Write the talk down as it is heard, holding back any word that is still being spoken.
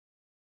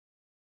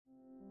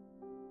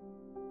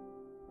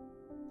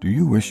Do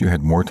you wish you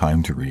had more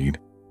time to read?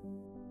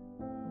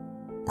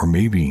 Or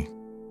maybe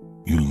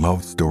you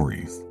love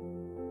stories,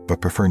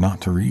 but prefer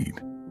not to read.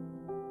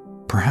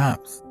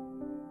 Perhaps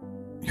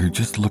you're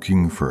just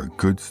looking for a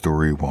good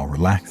story while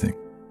relaxing,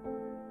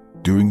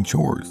 doing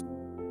chores,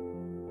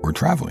 or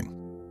traveling.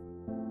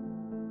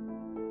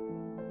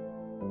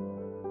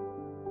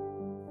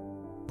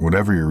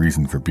 Whatever your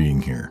reason for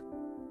being here,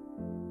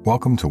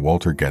 welcome to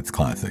Walter Getz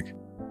Classic.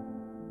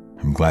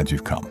 I'm glad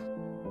you've come.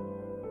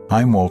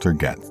 I'm Walter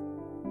Getz,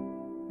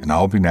 and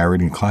I'll be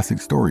narrating a classic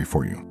story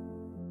for you.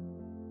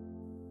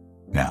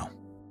 Now,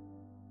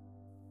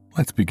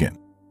 let's begin.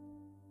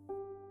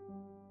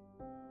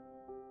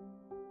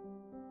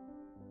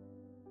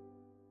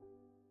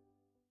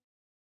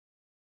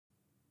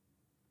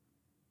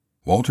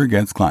 Walter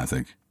Getz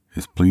Classic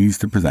is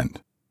pleased to present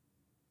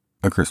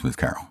A Christmas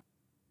Carol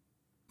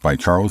by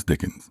Charles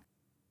Dickens.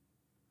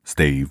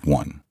 Stave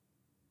 1.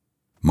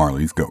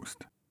 Marley's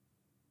Ghost.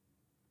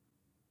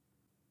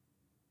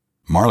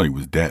 Marley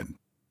was dead,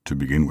 to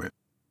begin with.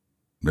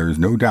 There is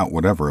no doubt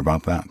whatever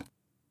about that.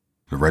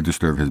 The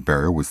register of his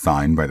burial was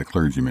signed by the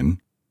clergyman,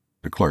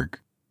 the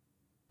clerk,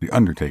 the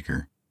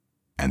undertaker,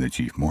 and the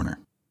chief mourner.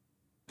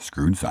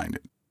 Scrooge signed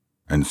it,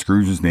 and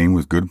Scrooge's name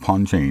was good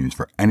upon change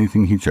for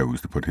anything he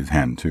chose to put his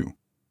hand to.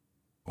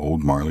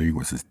 Old Marley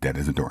was as dead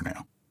as a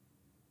doornail.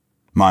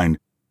 Mind,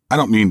 I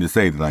don't mean to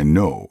say that I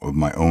know of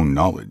my own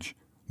knowledge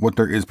what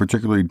there is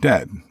particularly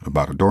dead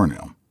about a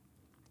doornail.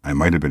 I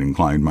might have been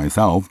inclined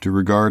myself to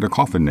regard a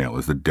coffin nail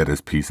as the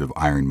deadest piece of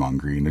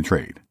ironmongery in the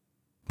trade.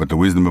 But the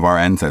wisdom of our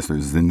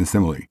ancestors is in the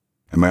simile,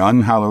 and my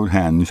unhallowed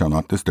hand shall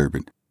not disturb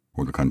it,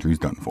 or the country's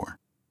done for.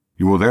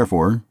 You will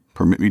therefore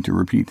permit me to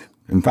repeat,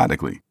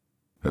 emphatically,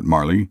 that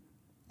Marley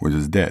was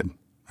as dead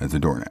as a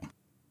doornail.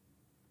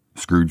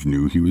 Scrooge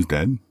knew he was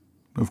dead.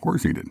 Of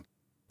course he did.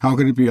 How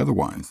could it be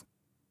otherwise?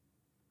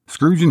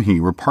 Scrooge and he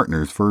were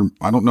partners for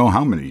I don't know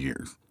how many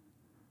years.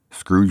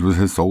 Scrooge was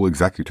his sole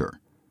executor,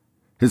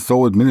 his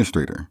sole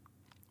administrator,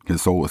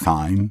 his sole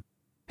assign,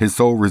 his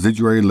sole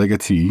residuary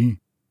legatee,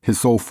 his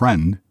sole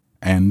friend,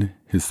 and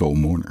his sole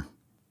mourner.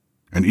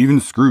 And even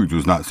Scrooge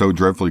was not so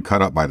dreadfully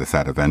cut up by the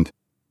sad event,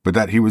 but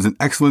that he was an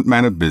excellent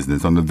man of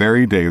business on the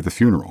very day of the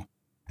funeral,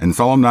 and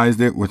solemnized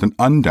it with an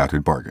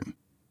undoubted bargain.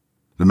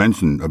 The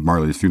mention of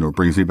Marley's funeral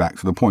brings me back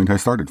to the point I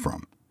started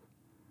from.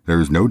 There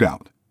is no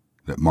doubt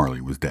that Marley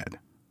was dead.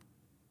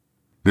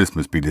 This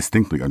must be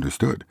distinctly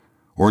understood,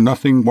 or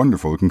nothing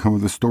wonderful can come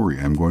of the story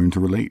I am going to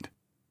relate.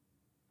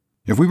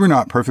 If we were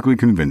not perfectly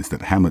convinced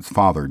that Hamlet's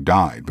father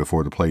died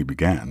before the play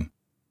began,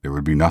 there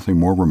would be nothing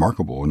more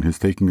remarkable in his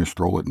taking a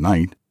stroll at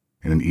night,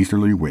 in an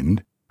easterly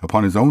wind,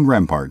 upon his own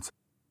ramparts,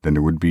 than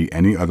there would be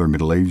any other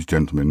middle-aged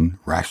gentleman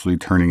rashly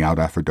turning out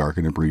after dark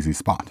in a breezy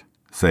spot,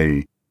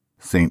 say,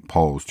 St.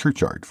 Paul's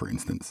churchyard, for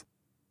instance,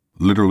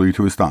 literally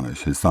to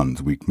astonish his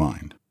son's weak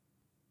mind.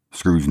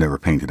 Scrooge never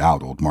painted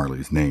out old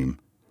Marley's name.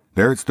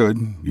 There it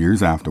stood,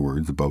 years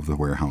afterwards, above the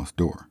warehouse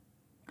door.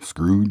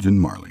 Scrooge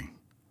and Marley.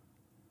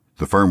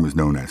 The firm was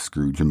known as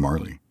Scrooge and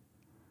Marley.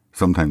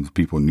 Sometimes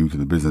people new to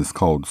the business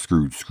called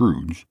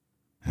Scrooge,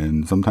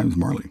 and sometimes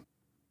Marley.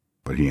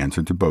 But he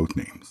answered to both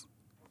names.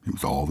 It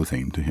was all the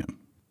same to him.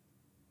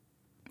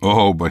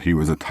 Oh, but he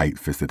was a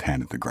tight-fisted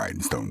hand at the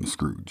grindstone,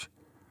 Scrooge.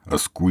 A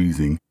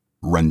squeezing,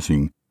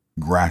 wrenching,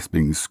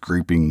 grasping,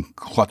 scraping,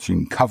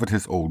 clutching,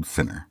 covetous old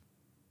sinner.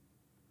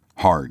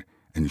 Hard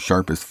and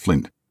sharp as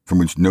flint, from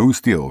which no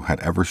steel had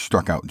ever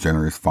struck out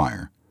generous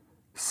fire.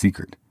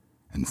 Secret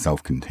and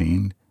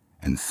self-contained,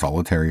 and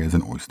solitary as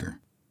an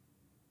oyster.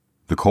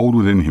 The cold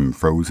within him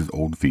froze his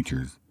old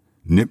features,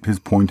 nipped his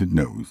pointed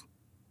nose,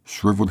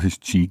 shriveled his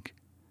cheek,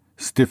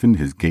 stiffened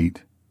his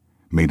gait,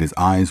 made his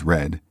eyes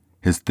red,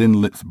 his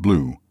thin lips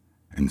blue,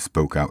 and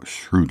spoke out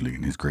shrewdly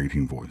in his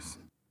grating voice.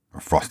 A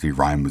frosty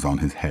rime was on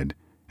his head,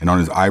 and on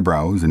his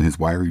eyebrows and his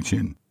wiry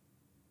chin.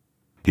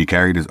 He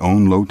carried his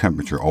own low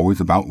temperature always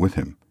about with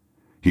him.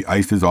 He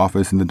iced his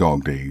office in the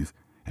dog days,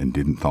 and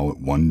didn't thaw it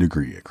 1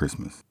 degree at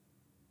Christmas.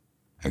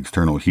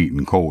 External heat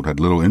and cold had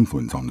little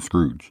influence on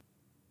Scrooge.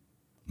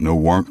 No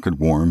warmth could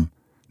warm,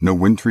 no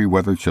wintry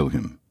weather chill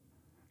him.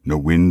 No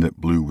wind that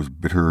blew was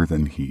bitterer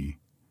than he.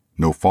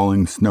 No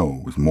falling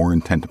snow was more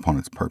intent upon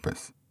its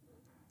purpose.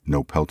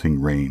 No pelting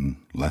rain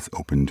less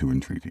open to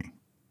entreaty.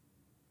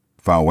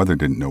 Foul weather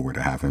didn't know where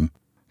to have him.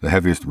 The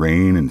heaviest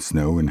rain and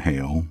snow and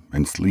hail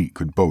and sleet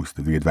could boast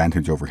of the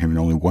advantage over him in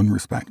only one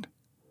respect.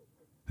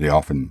 They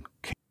often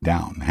came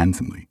down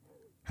handsomely,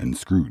 and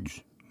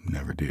Scrooge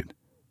never did.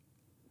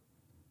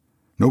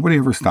 Nobody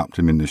ever stopped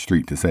him in the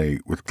street to say,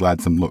 with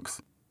gladsome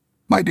looks,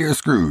 "My dear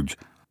Scrooge,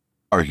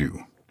 how are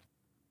you?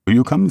 Will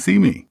you come see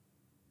me?"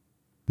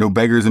 No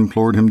beggars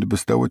implored him to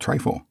bestow a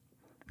trifle.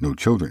 No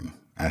children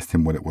asked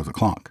him what it was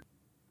o'clock.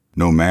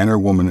 No man or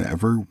woman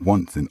ever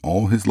once in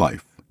all his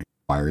life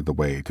inquired the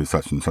way to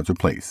such and such a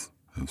place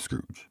of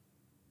Scrooge.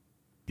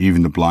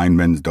 Even the blind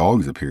men's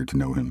dogs appeared to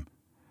know him,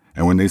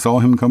 and when they saw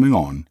him coming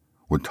on,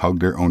 would tug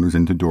their owners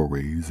into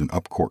doorways and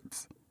up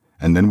courts,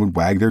 and then would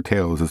wag their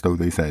tails as though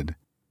they said,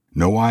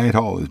 "No eye at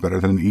all is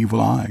better than an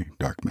evil eye,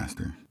 dark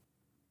master."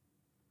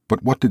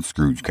 But what did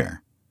Scrooge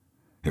care?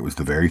 It was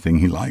the very thing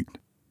he liked.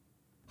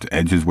 To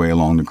edge his way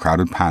along the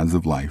crowded paths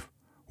of life,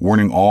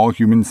 warning all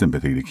human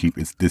sympathy to keep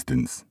its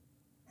distance,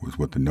 was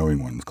what the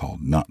knowing ones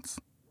called nuts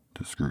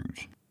to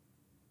Scrooge.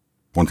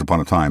 Once upon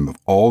a time, of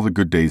all the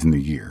good days in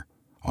the year,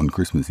 on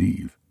Christmas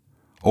Eve,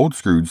 old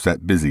Scrooge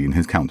sat busy in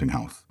his counting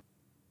house.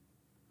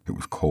 It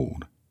was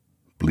cold,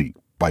 bleak,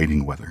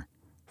 biting weather,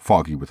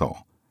 foggy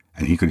withal,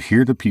 and he could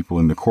hear the people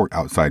in the court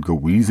outside go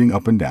wheezing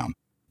up and down,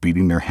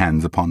 beating their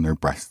hands upon their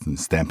breasts and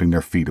stamping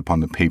their feet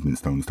upon the pavement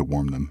stones to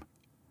warm them.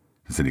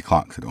 The city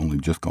clocks had only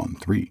just gone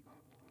 3,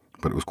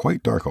 but it was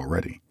quite dark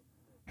already.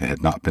 It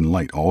had not been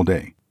light all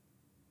day,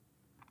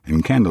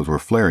 and candles were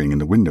flaring in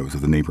the windows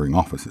of the neighboring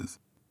offices,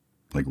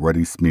 like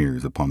ruddy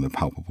smears upon the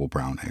palpable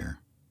brown air.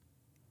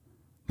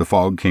 The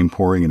fog came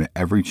pouring in at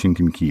every chink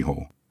and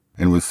keyhole,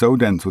 and was so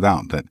dense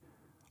without that,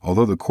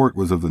 although the court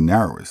was of the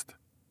narrowest,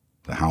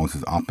 the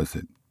houses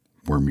opposite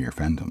were mere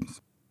phantoms.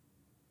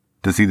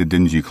 To see the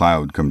dingy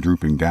cloud come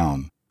drooping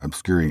down,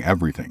 obscuring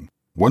everything,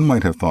 one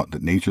might have thought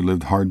that nature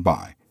lived hard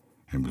by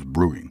and was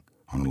brewing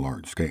on a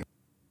large scale.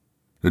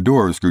 The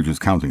door of Scrooge's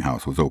counting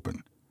house was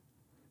open,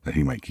 that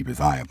he might keep his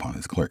eye upon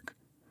his clerk,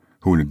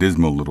 who in a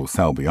dismal little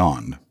cell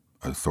beyond,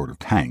 a sort of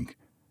tank,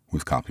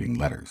 was copying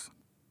letters.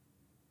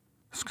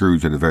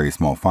 Scrooge had a very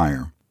small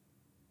fire,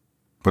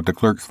 but the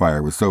clerk's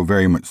fire was so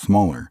very much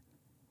smaller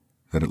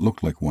that it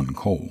looked like one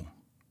coal.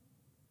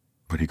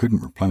 But he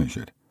couldn't replenish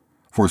it,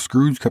 for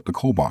Scrooge kept the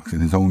coal box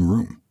in his own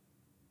room.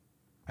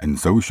 And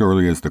so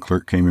surely as the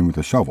clerk came in with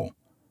a shovel,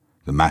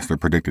 the master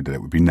predicted that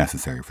it would be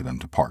necessary for them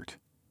to part.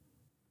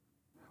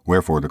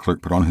 Wherefore the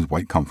clerk put on his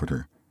white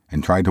comforter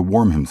and tried to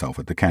warm himself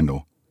at the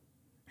candle,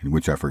 in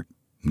which effort,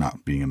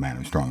 not being a man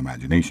of strong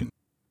imagination,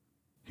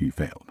 he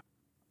failed.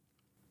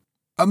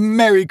 "A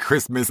Merry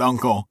Christmas,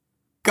 Uncle!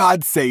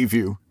 God save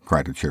you!"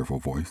 cried a cheerful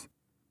voice.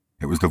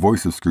 It was the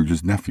voice of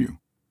Scrooge's nephew,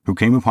 who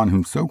came upon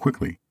him so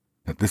quickly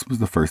that this was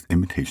the first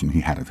imitation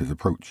he had of his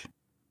approach.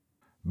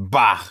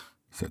 "Bah!"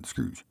 said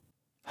Scrooge.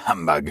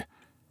 "Humbug!"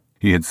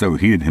 He had so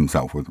heated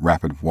himself with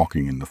rapid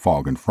walking in the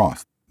fog and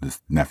frost,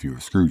 this nephew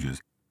of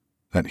Scrooge's,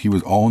 that he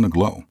was all in a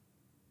glow.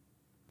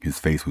 His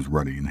face was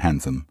ruddy and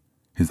handsome,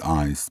 his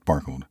eyes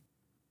sparkled,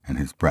 and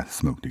his breath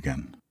smoked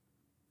again.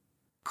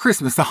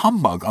 "Christmas a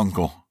humbug,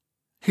 Uncle!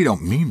 He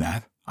don't mean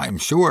that, I am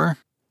sure."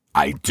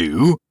 "I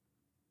do.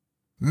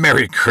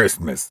 Merry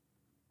Christmas!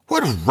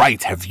 What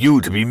right have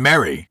you to be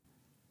merry?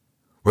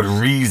 What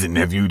reason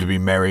have you to be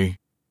merry?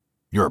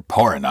 You're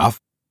poor enough.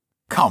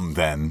 Come,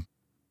 then.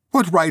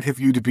 What right have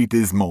you to be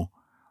dismal?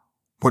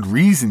 What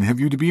reason have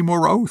you to be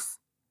morose?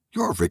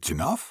 You're rich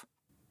enough."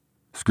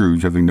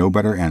 Scrooge, having no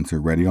better answer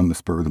ready on the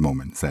spur of the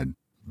moment, said,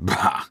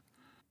 "Bah!"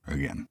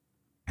 again,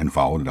 and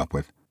followed it up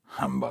with,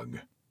 "Humbug.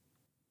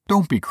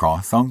 Don't be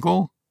cross,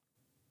 Uncle.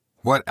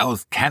 What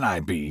else can I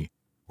be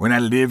when I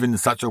live in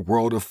such a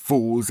world of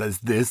fools as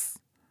this?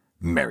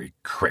 Merry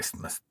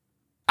Christmas.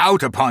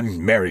 Out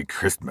upon Merry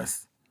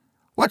Christmas.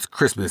 What's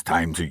Christmas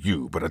time to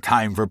you but a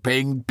time for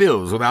paying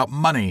bills without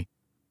money?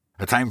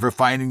 A time for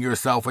finding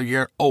yourself a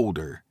year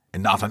older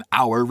and not an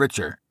hour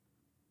richer?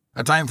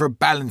 A time for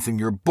balancing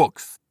your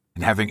books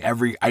and having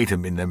every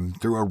item in them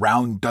through a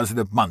round dozen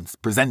of months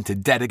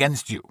presented dead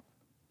against you?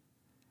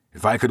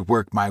 If I could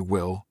work my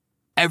will,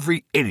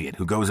 every idiot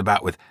who goes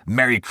about with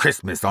Merry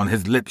Christmas on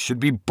his lips should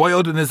be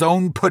boiled in his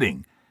own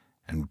pudding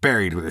and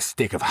buried with a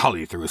stake of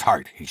holly through his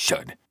heart, he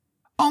should.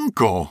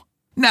 Uncle!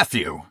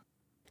 Nephew!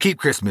 Keep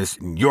Christmas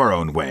in your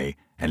own way,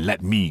 and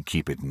let me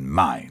keep it in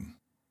mine."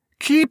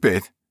 "Keep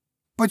it?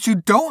 But you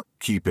don't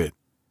keep it."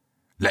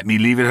 "Let me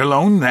leave it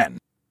alone, then.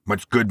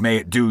 Much good may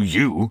it do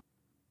you.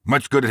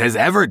 Much good it has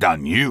ever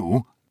done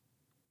you."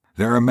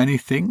 "There are many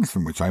things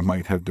from which I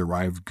might have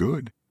derived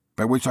good,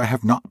 by which I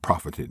have not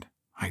profited,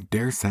 I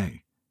dare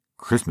say,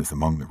 Christmas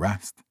among the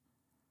rest.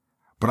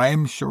 But I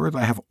am sure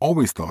that I have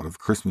always thought of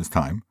Christmas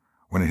time,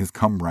 when it has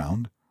come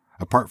round,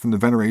 apart from the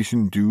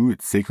veneration due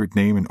its sacred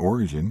name and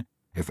origin,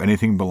 if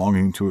anything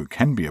belonging to it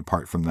can be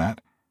apart from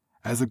that,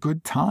 as a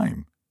good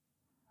time,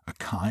 a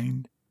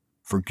kind,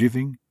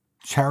 forgiving,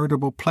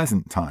 charitable,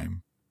 pleasant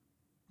time.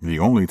 The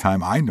only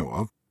time I know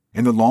of,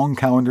 in the long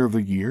calendar of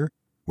the year,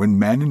 when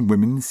men and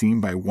women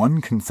seem by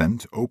one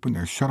consent to open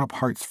their shut-up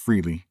hearts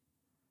freely,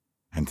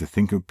 and to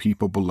think of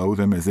people below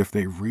them as if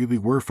they really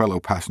were fellow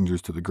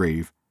passengers to the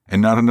grave,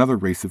 and not another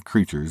race of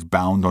creatures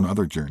bound on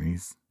other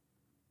journeys.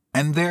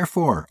 And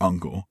therefore,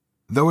 Uncle,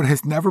 though it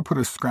has never put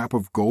a scrap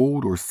of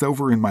gold or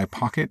silver in my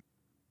pocket,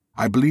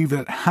 I believe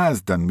that it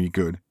has done me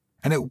good,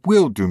 and it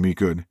will do me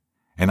good,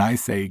 and I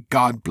say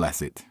God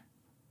bless it."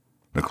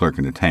 The clerk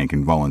in the tank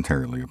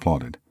involuntarily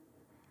applauded.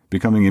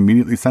 Becoming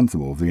immediately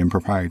sensible of the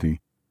impropriety,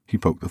 he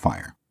poked the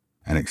fire,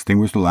 and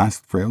extinguished the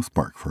last frail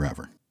spark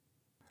forever.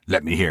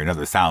 "Let me hear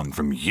another sound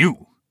from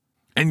you,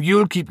 and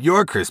you'll keep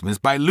your Christmas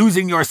by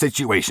losing your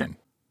situation.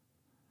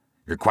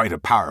 You're quite a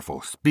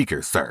powerful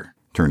speaker, sir,"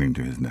 turning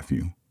to his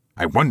nephew.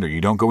 "I wonder you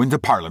don't go into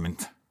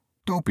Parliament."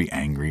 "Don't be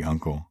angry,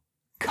 Uncle.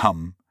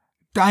 Come,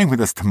 dine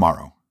with us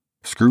tomorrow."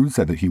 Scrooge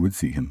said that he would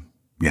see him.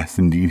 Yes,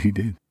 indeed he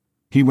did.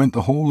 He went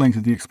the whole length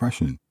of the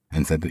expression,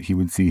 and said that he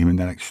would see him in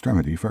that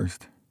extremity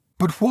first.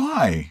 But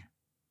why?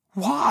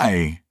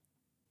 Why?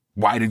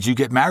 Why did you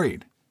get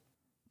married?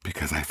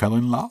 Because I fell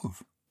in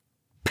love.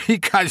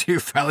 Because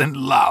you fell in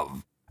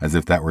love. As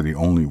if that were the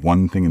only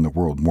one thing in the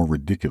world more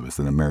ridiculous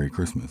than a Merry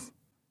Christmas.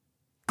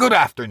 Good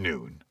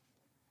afternoon.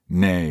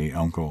 Nay,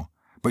 Uncle,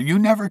 but you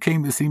never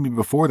came to see me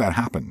before that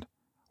happened.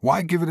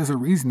 Why give it as a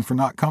reason for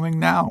not coming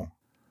now?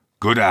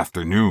 Good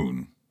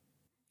afternoon.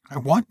 I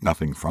want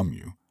nothing from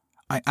you.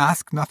 I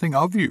ask nothing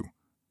of you.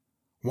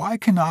 Why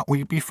cannot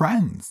we be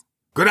friends?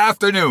 Good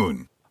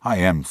afternoon. I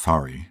am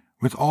sorry,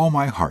 with all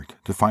my heart,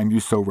 to find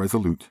you so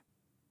resolute.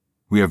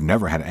 We have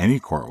never had any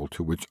quarrel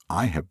to which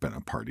I have been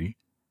a party.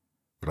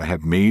 But I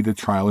have made the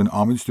trial in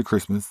homage to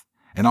Christmas,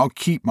 and I'll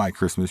keep my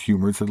Christmas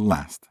humor to the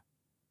last.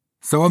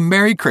 So a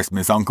Merry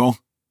Christmas, Uncle.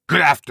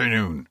 Good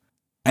afternoon.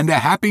 And a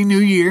Happy New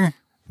Year.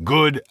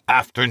 Good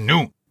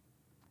afternoon.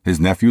 His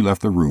nephew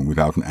left the room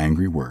without an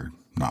angry word,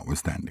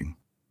 notwithstanding.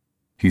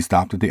 He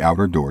stopped at the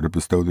outer door to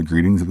bestow the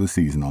greetings of the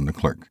season on the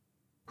clerk,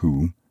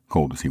 who,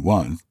 cold as he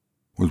was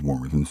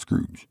warmer than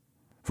Scrooge,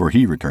 for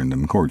he returned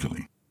them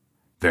cordially.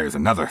 There's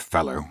another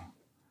fellow,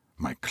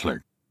 my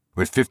clerk,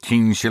 with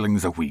 15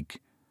 shillings a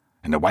week,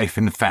 and a wife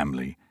and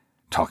family,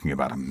 talking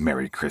about a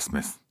Merry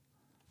Christmas.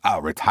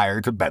 I'll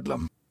retire to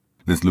Bedlam.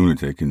 This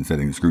lunatic, in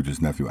setting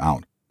Scrooge's nephew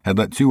out, had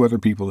let 2 other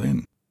people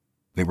in.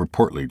 They were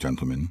portly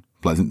gentlemen,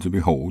 pleasant to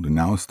behold, and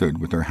now stood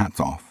with their hats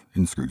off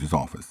in Scrooge's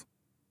office.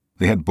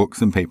 They had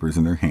books and papers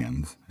in their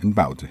hands, and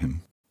bowed to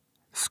him.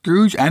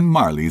 Scrooge and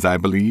Marley's, I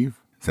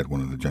believe, said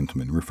one of the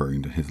gentlemen,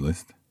 referring to his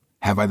list.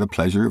 Have I the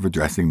pleasure of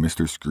addressing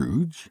Mr.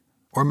 Scrooge,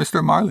 or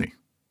Mr. Marley?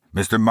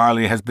 Mr.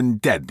 Marley has been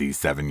dead these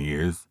 7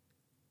 years.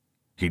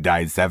 He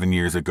died 7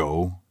 years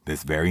ago,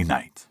 this very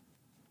night.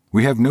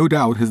 We have no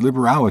doubt his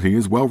liberality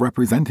is well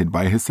represented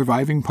by his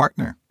surviving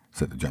partner,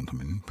 said the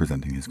gentleman,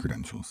 presenting his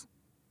credentials.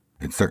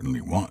 It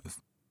certainly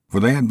was, for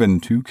they had been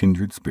 2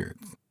 kindred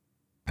spirits.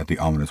 At the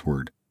ominous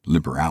word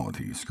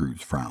liberality,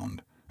 Scrooge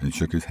frowned, and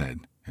shook his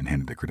head, and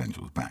handed the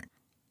credentials back.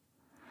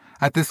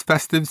 At this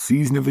festive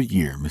season of the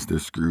year, Mr.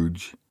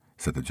 Scrooge,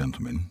 said the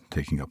gentleman,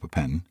 taking up a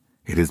pen,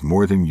 it is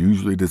more than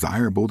usually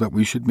desirable that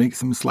we should make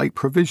some slight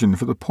provision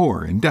for the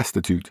poor and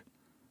destitute,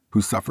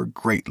 who suffer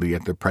greatly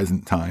at the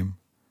present time.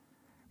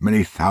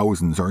 Many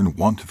thousands are in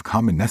want of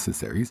common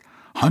necessaries.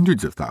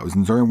 Hundreds of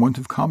thousands are in want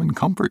of common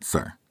comforts,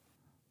 sir.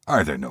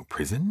 Are there no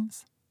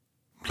prisons?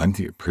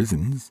 Plenty of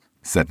prisons,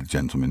 said the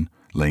gentleman,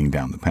 laying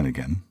down the pen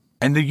again.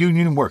 And the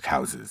union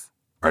workhouses,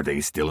 are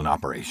they still in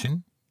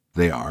operation?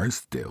 They are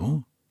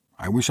still.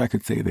 I wish I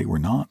could say they were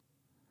not.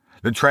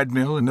 The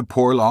treadmill and the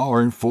poor law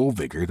are in full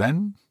vigor,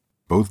 then?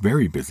 Both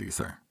very busy,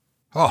 sir.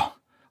 Oh,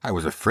 I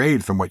was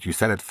afraid from what you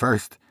said at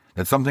first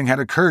that something had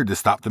occurred to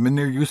stop them in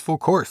their useful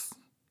course.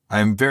 I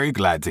am very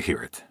glad to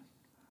hear it.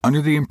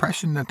 Under the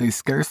impression that they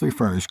scarcely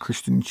furnish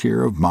Christian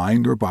cheer of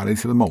mind or body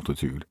to the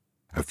multitude,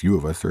 a few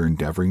of us are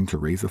endeavoring to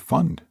raise a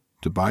fund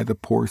to buy the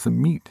poor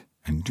some meat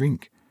and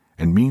drink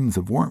and means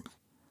of warmth.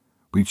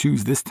 We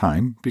choose this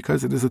time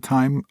because it is a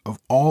time of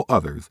all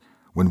others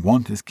when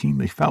want is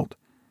keenly felt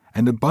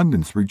and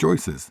abundance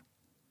rejoices.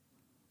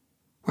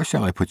 What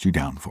shall I put you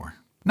down for?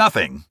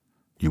 Nothing.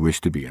 You wish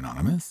to be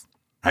anonymous?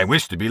 I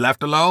wish to be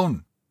left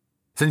alone.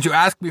 Since you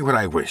ask me what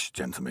I wish,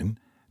 gentlemen,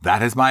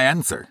 that is my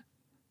answer.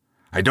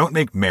 I don't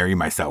make merry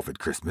myself at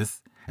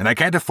Christmas, and I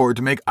can't afford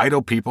to make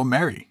idle people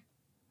merry.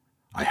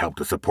 I help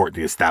to support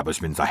the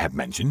establishments I have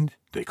mentioned,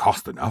 they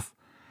cost enough,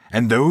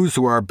 and those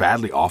who are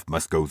badly off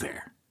must go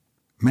there.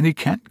 Many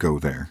can't go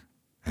there,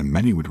 and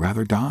many would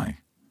rather die.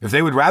 If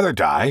they would rather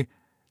die,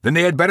 then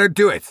they had better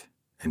do it,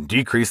 and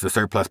decrease the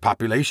surplus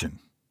population.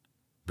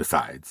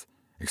 Besides,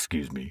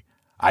 excuse me,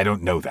 I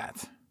don't know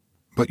that.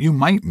 But you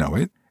might know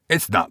it.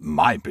 It's not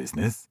my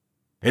business.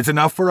 It's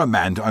enough for a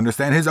man to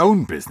understand his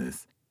own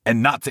business,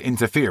 and not to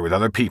interfere with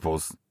other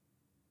people's.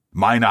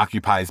 Mine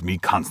occupies me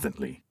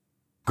constantly.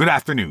 Good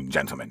afternoon,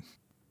 gentlemen.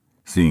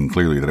 Seeing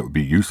clearly that it would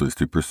be useless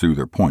to pursue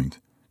their point,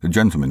 the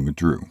gentleman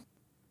withdrew.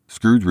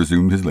 Scrooge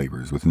resumed his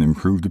labors with an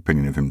improved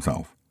opinion of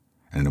himself,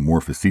 and in a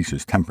more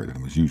facetious temper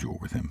than was usual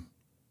with him.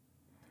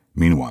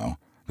 Meanwhile,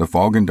 the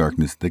fog and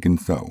darkness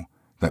thickened so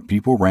that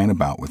people ran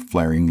about with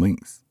flaring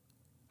links,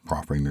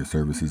 proffering their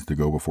services to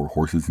go before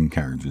horses and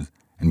carriages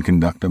and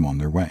conduct them on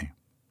their way.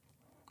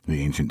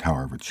 The ancient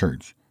tower of a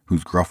church,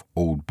 whose gruff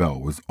old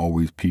bell was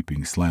always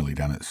peeping slyly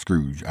down at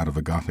Scrooge out of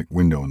a Gothic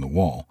window in the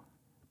wall,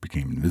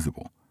 became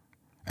invisible,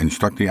 and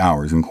struck the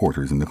hours and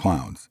quarters in the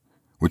clouds,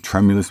 with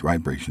tremulous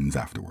vibrations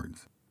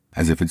afterwards,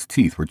 as if its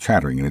teeth were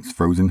chattering in its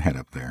frozen head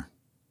up there.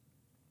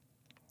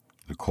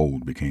 The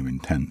cold became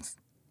intense.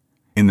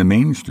 In the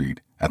main street,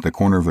 at the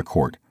corner of the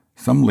court,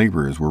 some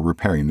laborers were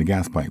repairing the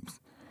gas pipes,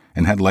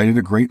 and had lighted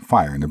a great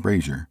fire in the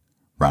brazier,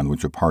 round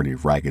which a party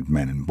of ragged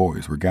men and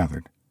boys were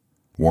gathered,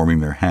 warming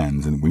their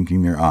hands and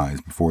winking their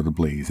eyes before the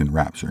blaze in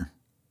rapture.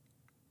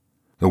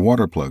 The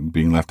water plug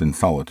being left in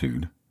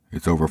solitude,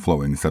 its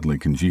overflowing suddenly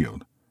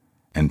congealed,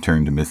 and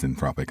turned to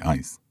misanthropic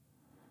ice.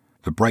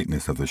 The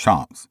brightness of the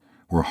shops,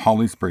 where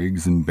holly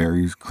sprigs and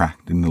berries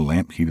cracked in the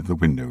lamp heat of the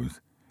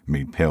windows,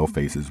 made pale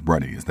faces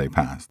ruddy as they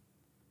passed.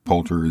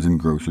 Poulterers' and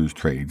grocers'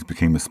 trades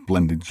became a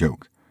splendid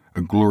joke,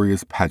 a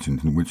glorious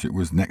pageant in which it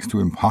was next to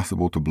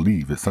impossible to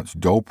believe that such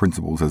dull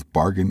principles as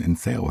bargain and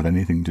sale had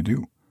anything to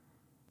do.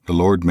 The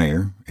Lord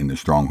Mayor, in the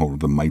stronghold of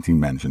the mighty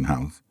mansion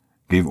house,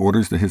 gave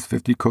orders to his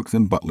 50 cooks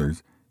and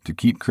butlers to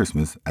keep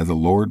Christmas as a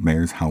Lord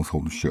Mayor's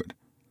household should,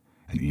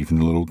 and even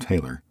the little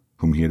tailor,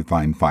 whom he had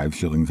fined 5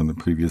 shillings on the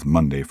previous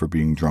Monday for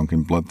being drunk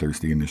and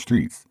bloodthirsty in the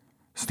streets,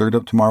 stirred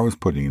up tomorrow's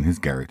pudding in his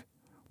garret,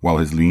 while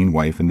his lean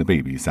wife and the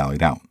baby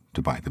sallied out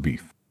to buy the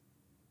beef.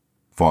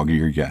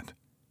 Foggier yet,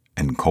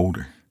 and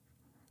colder.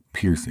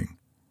 Piercing,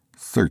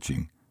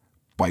 searching,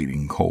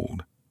 biting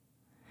cold.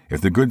 If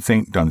the good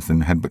St.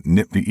 Dunstan had but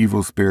nipped the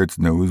evil spirit's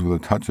nose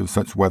with a touch of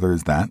such weather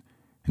as that,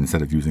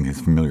 instead of using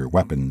his familiar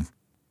weapons,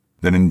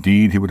 then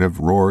indeed he would have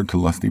roared to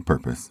lusty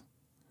purpose.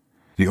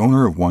 The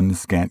owner of one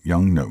scant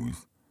young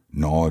nose,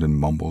 gnawed and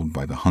mumbled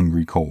by the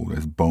hungry cold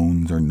as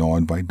bones are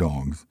gnawed by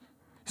dogs,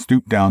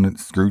 stooped down at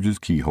Scrooge's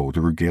keyhole to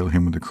regale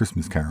him with a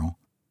Christmas carol.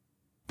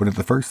 But at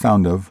the first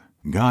sound of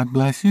 "God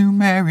bless you,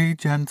 merry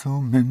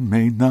gentlemen,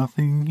 may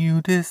nothing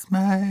you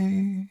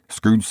dismay,"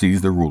 Scrooge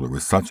seized the ruler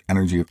with such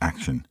energy of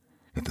action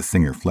that the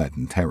singer fled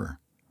in terror,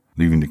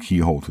 leaving the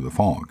keyhole to the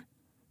fog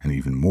and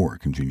even more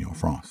congenial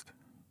frost.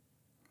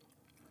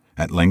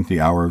 At length the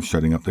hour of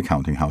shutting up the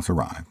counting-house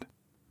arrived.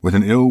 With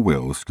an ill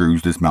will,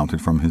 Scrooge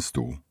dismounted from his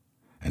stool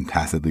and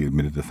tacitly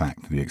admitted the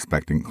fact to the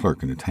expectant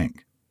clerk in the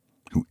tank,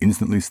 who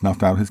instantly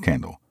snuffed out his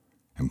candle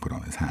and put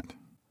on his hat.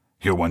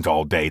 "He'll want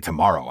all day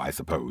tomorrow, I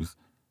suppose."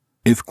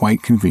 "If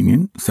quite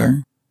convenient,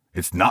 sir."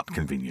 "It's not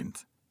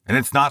convenient, and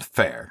it's not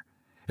fair.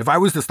 If I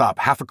was to stop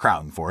 1/2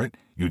 crown for it,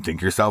 you'd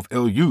think yourself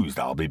ill-used,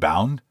 I'll be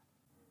bound."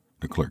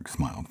 The clerk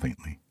smiled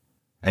faintly.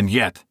 "And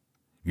yet,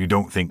 you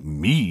don't think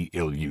me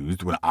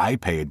ill-used when I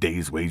pay a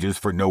day's wages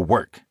for no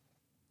work."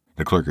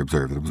 The clerk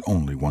observed that it was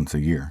only once a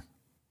year.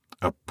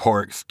 "A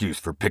poor excuse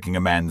for picking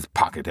a man's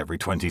pocket every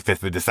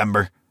 25th of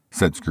December,"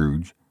 said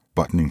Scrooge,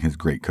 buttoning his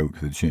greatcoat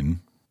to the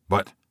chin.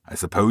 "But I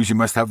suppose you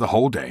must have the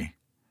whole day.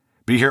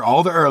 Be here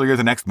all the earlier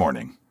the next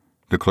morning."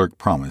 The clerk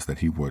promised that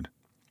he would,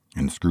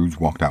 and Scrooge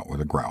walked out with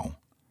a growl.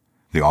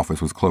 The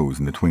office was closed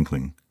in a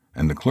twinkling,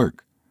 and the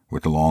clerk,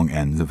 with the long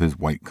ends of his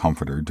white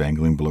comforter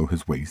dangling below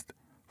his waist,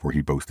 for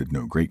he boasted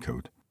no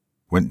greatcoat,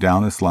 went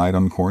down a slide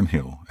on Corn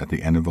Hill at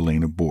the end of a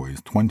lane of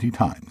boys 20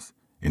 times,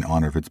 in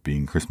honor of its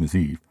being Christmas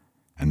Eve,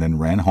 and then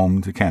ran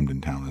home to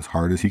Camden Town as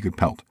hard as he could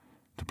pelt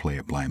to play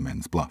at blind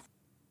man's bluff.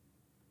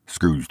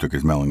 Scrooge took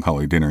his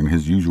melancholy dinner in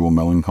his usual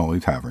melancholy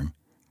tavern,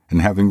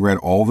 and having read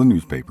all the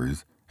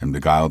newspapers and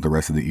beguiled the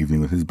rest of the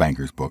evening with his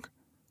banker's book,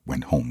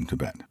 went home to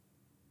bed.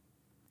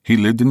 He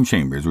lived in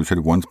chambers which had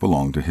once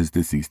belonged to his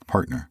deceased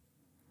partner.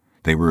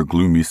 They were a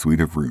gloomy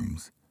suite of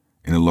rooms,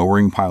 in a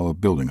lowering pile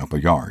of building up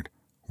a yard,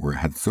 where it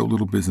had so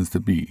little business to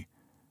be,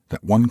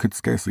 that one could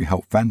scarcely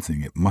help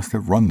fancying it must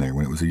have run there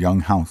when it was a young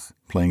house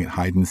playing at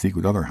hide-and-seek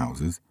with other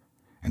houses,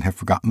 and have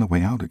forgotten the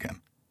way out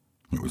again.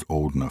 It was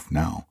old enough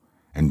now,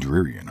 and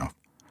dreary enough,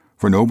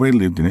 for nobody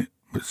lived in it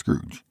but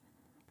Scrooge,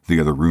 the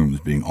other rooms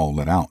being all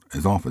let out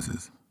as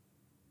offices.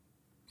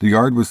 The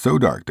yard was so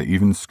dark that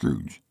even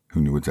Scrooge,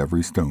 who knew its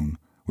every stone,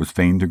 was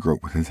fain to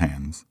grope with his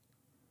hands.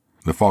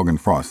 The fog and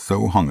frost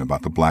so hung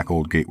about the black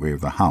old gateway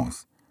of the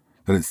house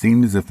that it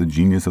seemed as if the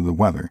genius of the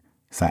weather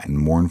sat in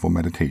mournful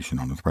meditation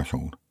on the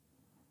threshold.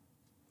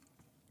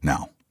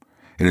 Now,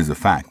 it is a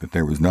fact that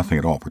there was nothing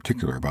at all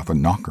particular about the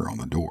knocker on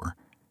the door,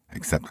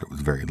 except that it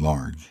was very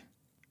large.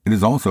 It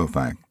is also a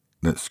fact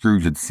that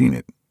Scrooge had seen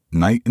it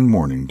night and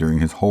morning during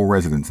his whole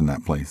residence in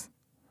that place.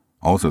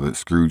 Also that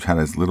Scrooge had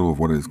as little of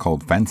what is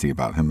called fancy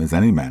about him as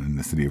any man in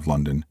the city of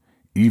London,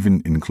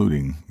 even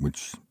including,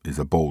 which is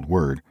a bold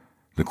word,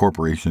 the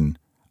corporation,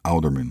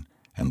 alderman,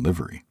 and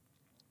livery.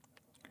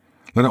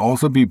 Let it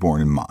also be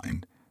borne in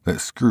mind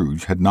that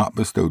Scrooge had not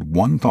bestowed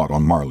one thought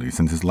on Marley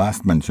since his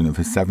last mention of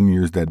his 7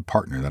 years dead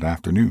partner that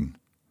afternoon.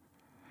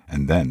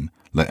 And then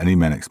let any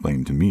man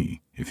explain to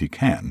me, if he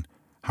can,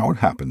 how it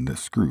happened that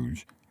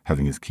Scrooge,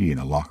 having his key in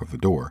a lock of the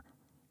door,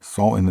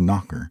 saw in the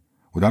knocker,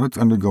 without its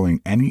undergoing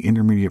any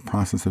intermediate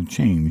process of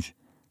change,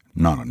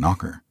 not a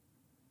knocker,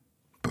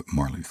 but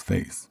Marley's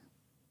face.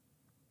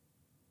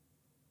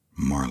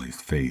 Marley's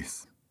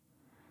face.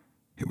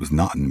 It was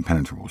not an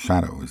impenetrable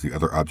shadow, as the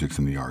other objects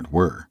in the yard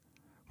were,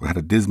 but had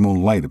a dismal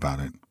light about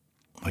it,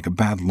 like a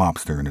bad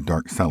lobster in a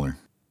dark cellar.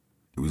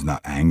 It was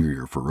not angry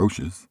or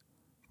ferocious,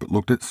 but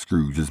looked at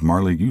Scrooge as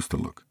Marley used to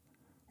look,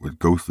 with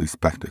ghostly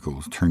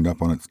spectacles turned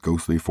up on its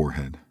ghostly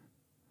forehead.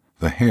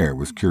 The hair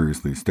was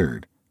curiously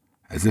stirred,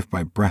 as if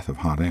by breath of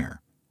hot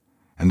air,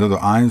 and though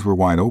the eyes were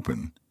wide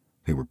open,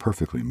 they were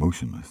perfectly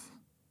motionless.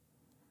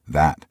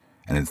 That,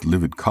 and its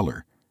livid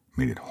color,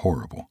 made it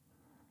horrible,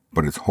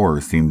 but its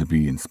horror seemed to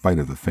be in spite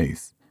of the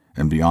face,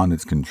 and beyond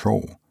its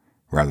control,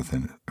 rather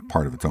than a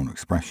part of its own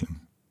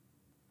expression.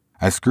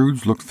 As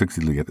Scrooge looked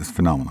fixedly at this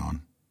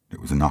phenomenon, it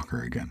was a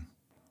knocker again.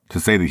 To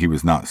say that he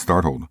was not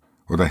startled,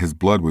 or that his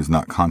blood was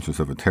not conscious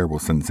of a terrible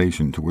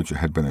sensation to which it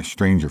had been a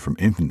stranger from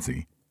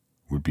infancy,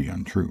 would be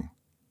untrue.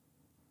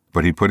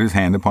 But he put his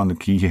hand upon the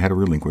key he had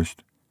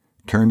relinquished,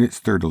 turned it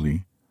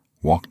sturdily,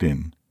 walked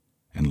in,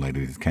 and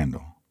lighted his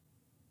candle.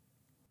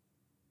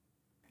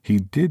 He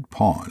did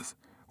pause,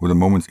 with a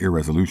moment's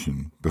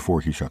irresolution,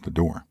 before he shut the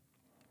door.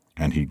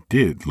 And he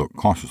did look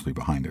cautiously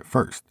behind it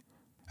first,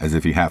 as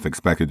if he half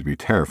expected to be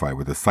terrified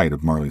with the sight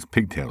of Marley's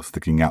pigtails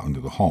sticking out into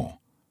the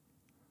hall.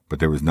 But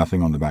there was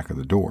nothing on the back of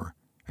the door,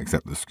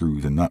 except the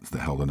screws and nuts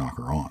that held the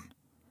knocker on.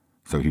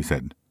 So he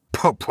said,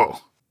 "Po-po,"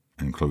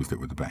 and closed it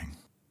with a bang.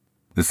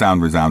 The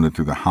sound resounded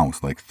through the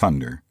house like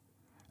thunder.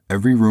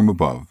 Every room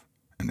above,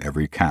 and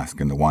every cask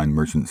in the wine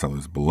merchant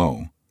cellars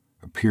below,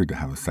 appeared to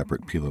have a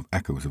separate peal of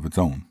echoes of its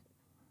own.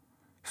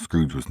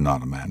 Scrooge was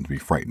not a man to be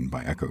frightened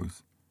by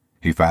echoes.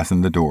 He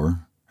fastened the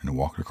door, and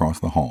walked across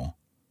the hall,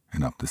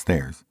 and up the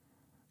stairs,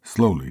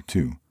 slowly,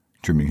 too,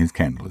 trimming his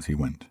candle as he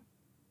went.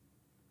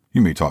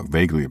 You may talk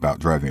vaguely about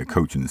driving a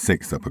coach and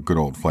six up a good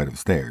old flight of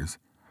stairs,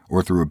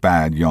 or through a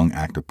bad young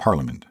Act of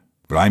Parliament,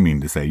 but I mean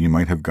to say you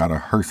might have got a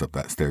hearse up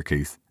that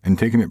staircase and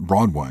taken it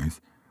broadwise,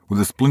 with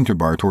a splinter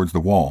bar towards the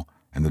wall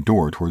and the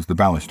door towards the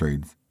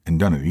balustrades, and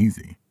done it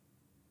easy.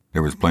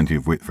 There was plenty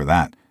of wit for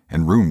that,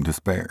 and room to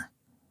spare,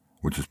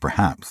 which was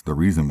perhaps the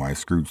reason why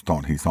Scrooge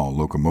thought he saw a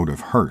locomotive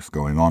hearse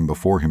going on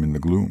before him in the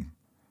gloom.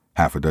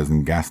 Half a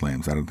dozen gas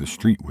lamps out of the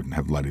street wouldn't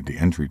have lighted the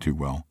entry too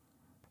well,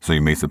 so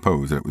you may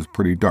suppose that it was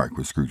pretty dark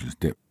with Scrooge's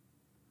dip.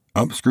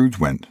 Up Scrooge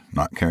went,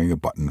 not caring a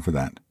button for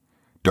that.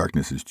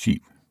 Darkness is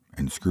cheap,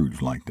 and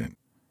Scrooge liked it.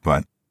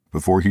 But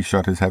before he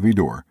shut his heavy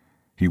door,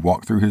 he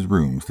walked through his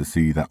rooms to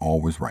see that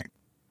all was right.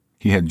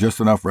 He had just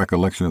enough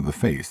recollection of the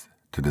face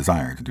to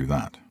desire to do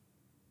that.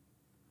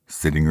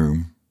 Sitting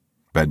room,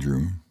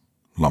 bedroom,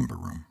 lumber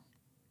room,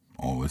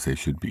 all as they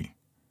should be.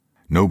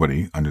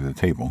 Nobody under the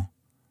table,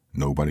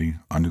 nobody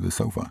under the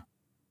sofa.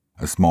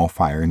 A small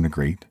fire in the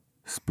grate,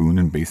 spoon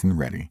and basin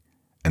ready,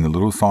 and the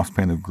little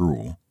saucepan of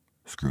gruel,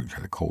 Scrooge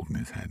had a cold in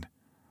his head,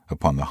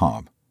 upon the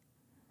hob.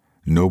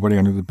 Nobody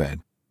under the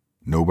bed,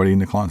 nobody in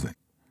the closet,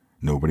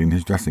 nobody in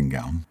his dressing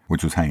gown,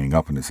 which was hanging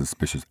up in a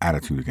suspicious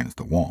attitude against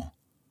the wall.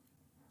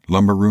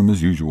 Lumber room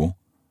as usual,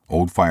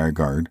 old fire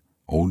guard,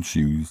 old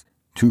shoes,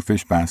 2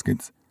 fish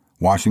baskets,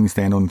 washing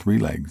stand on 3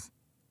 legs,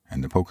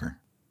 and the poker.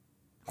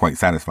 Quite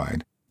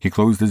satisfied, he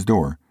closed his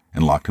door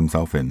and locked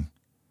himself in,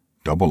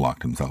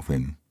 double-locked himself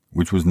in,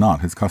 which was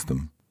not his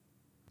custom.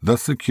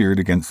 Thus secured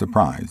against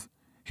surprise,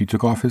 he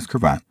took off his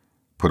cravat,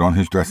 put on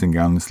his dressing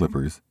gown and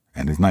slippers,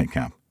 and his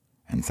nightcap,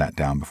 and sat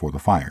down before the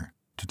fire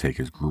to take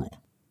his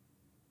gruel.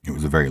 It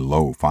was a very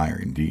low fire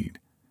indeed,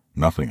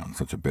 nothing on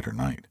such a bitter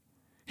night.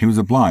 He was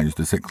obliged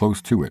to sit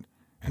close to it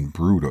and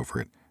brood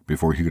over it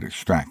before he could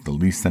extract the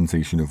least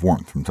sensation of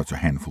warmth from such a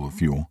handful of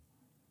fuel.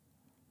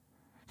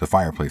 The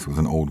fireplace was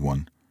an old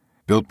one,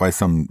 built by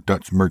some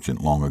Dutch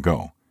merchant long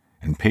ago,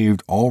 and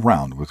paved all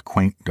round with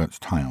quaint Dutch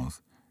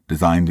tiles,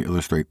 designed to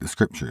illustrate the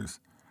scriptures,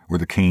 where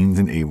the Cains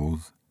and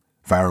Abels,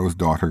 Pharaoh's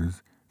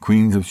daughters,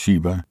 queens of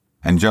Sheba,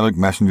 angelic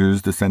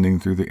messengers descending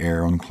through the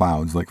air on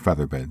clouds like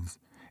feather-beds,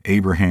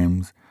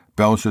 Abrahams,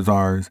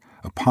 Belshazzars,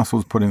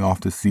 apostles putting off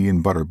to sea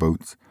in butter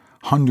boats,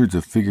 hundreds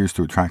of figures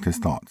to attract his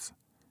thoughts.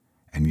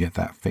 And yet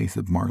that face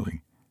of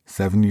Marley,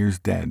 7 years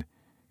dead,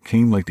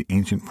 came like the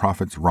ancient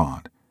prophet's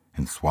rod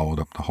and swallowed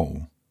up the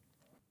whole.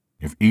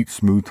 If each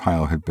smooth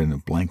tile had been a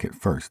blank at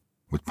first,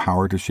 with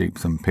power to shape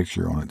some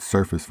picture on its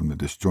surface from the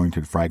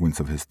disjointed fragments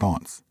of his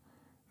thoughts,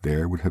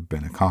 there would have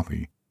been a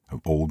copy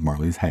of old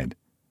Marley's head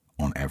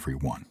on every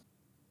one.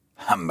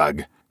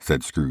 "Humbug,"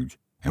 said Scrooge,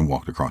 and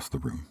walked across the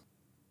room.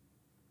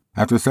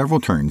 After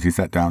several turns he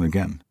sat down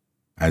again.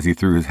 As he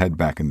threw his head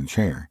back in the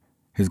chair,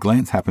 his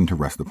glance happened to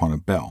rest upon a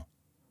bell,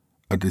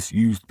 a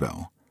disused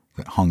bell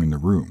that hung in the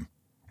room,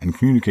 and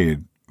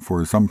communicated,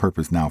 for some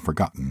purpose now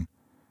forgotten,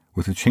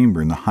 with a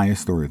chamber in the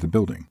highest story of the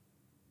building.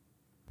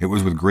 It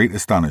was with great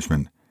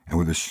astonishment and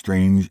with a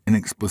strange,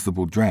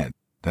 inexplicable dread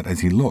that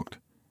as he looked,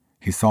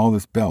 he saw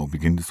this bell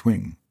begin to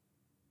swing.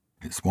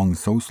 It swung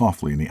so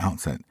softly in the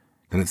outset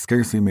that it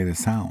scarcely made a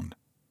sound,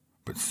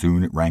 but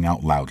soon it rang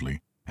out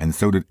loudly, and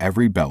so did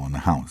every bell in the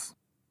house.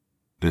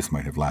 This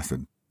might have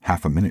lasted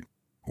half a minute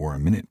or a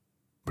minute,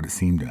 but it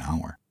seemed an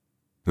hour.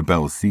 The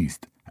bells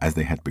ceased as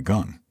they had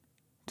begun,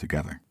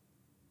 together.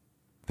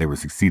 They were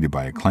succeeded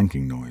by a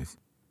clanking noise,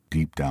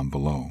 deep down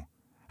below,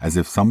 as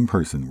if some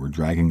person were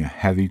dragging a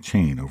heavy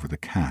chain over the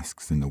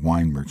casks in the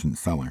wine merchant's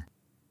cellar.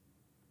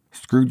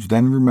 Scrooge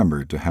then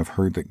remembered to have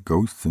heard that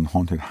ghosts in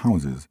haunted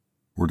houses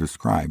were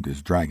described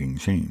as dragging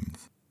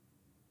chains.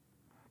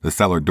 The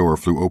cellar door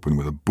flew open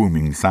with a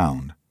booming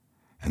sound,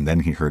 and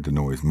then he heard the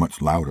noise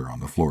much louder on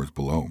the floors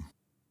below.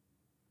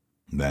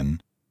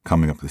 Then,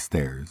 coming up the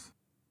stairs,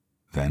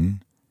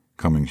 then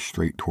coming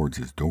straight towards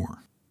his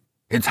door.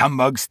 "It's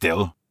humbug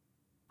still.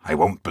 I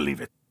won't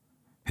believe it."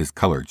 His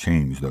color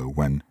changed, though,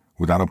 when,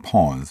 without a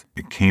pause,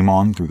 it came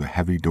on through the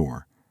heavy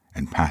door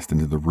and passed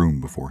into the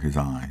room before his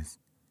eyes.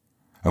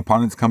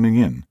 Upon its coming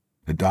in,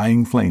 the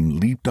dying flame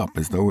leaped up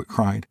as though it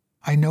cried,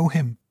 "I know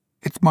him!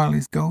 It's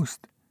Marley's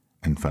ghost!"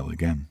 and fell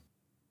again.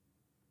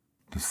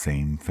 The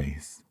same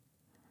face.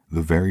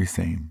 The very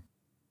same.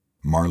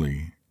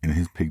 Marley in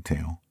his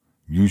pigtail,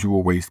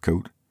 usual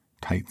waistcoat,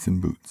 tights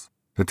and boots,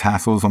 the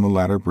tassels on the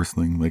latter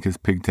bristling like his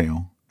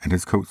pigtail and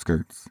his coat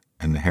skirts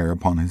and the hair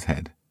upon his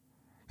head.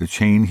 The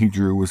chain he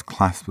drew was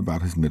clasped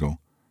about his middle.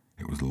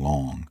 It was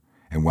long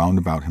and wound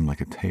about him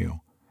like a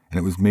tail, and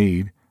it was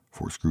made,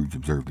 for Scrooge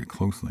observed it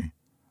closely,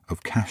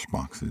 of cash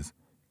boxes,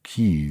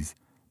 keys,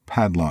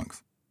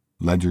 padlocks,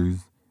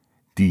 ledgers,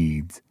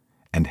 deeds,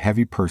 and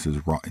heavy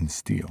purses wrought in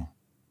steel.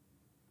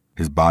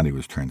 His body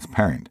was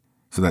transparent,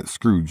 so that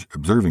Scrooge,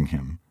 observing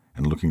him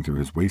and looking through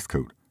his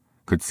waistcoat,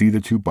 could see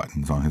the 2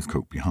 buttons on his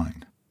coat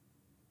behind.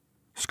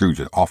 Scrooge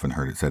had often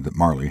heard it said that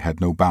Marley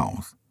had no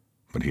bowels,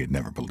 but he had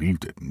never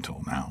believed it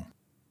until now.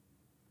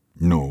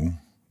 No,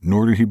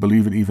 nor did he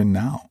believe it even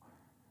now,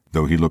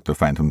 though he looked the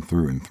phantom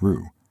through and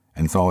through,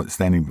 and saw it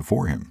standing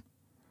before him,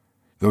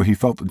 though he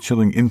felt the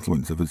chilling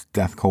influence of its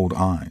death-cold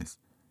eyes,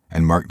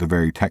 and marked the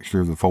very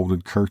texture of the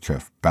folded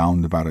kerchief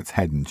bound about its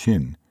head and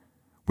chin,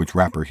 which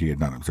wrapper he had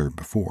not observed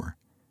before.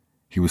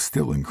 He was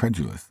still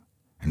incredulous,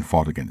 and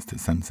fought against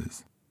his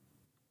senses.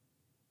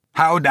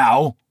 "How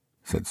now?"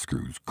 said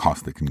Scrooge,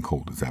 caustic and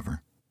cold as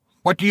ever.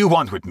 "What do you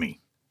want with me?"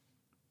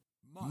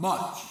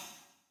 "Much."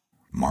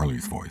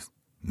 Marley's voice,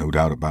 no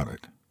doubt about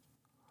it.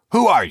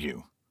 "Who are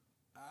you?"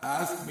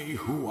 "Ask me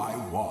who I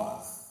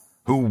was."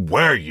 "Who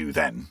were you,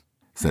 then?"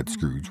 said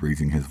Scrooge,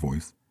 raising his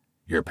voice.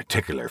 "You're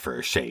particular for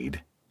a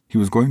shade." He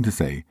was going to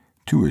say,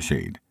 to a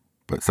shade,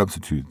 but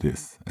substituted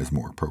this as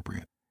more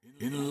appropriate.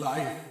 "In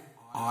life,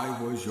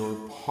 I was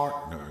your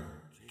partner,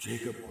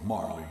 Jacob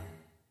Marley."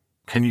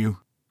 Can you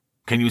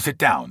sit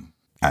down?"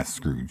 asked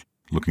Scrooge,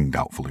 looking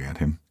doubtfully at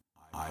him.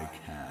 "I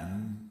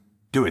can."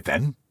 "Do it,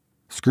 then."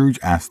 Scrooge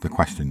asked the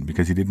question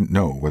because he didn't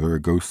know whether a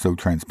ghost so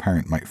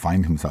transparent might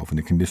find himself in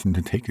a condition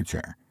to take a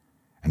chair,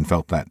 and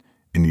felt that,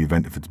 in the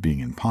event of its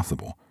being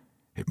impossible,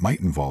 it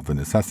might involve the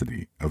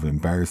necessity of an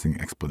embarrassing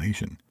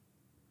explanation.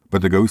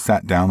 But the ghost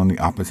sat down on the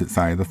opposite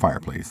side of the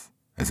fireplace,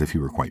 as if he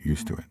were quite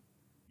used to it.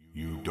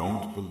 "You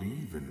don't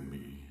believe in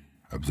me,"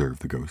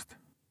 observed the ghost.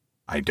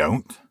 "I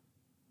don't?"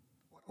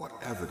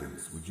 "What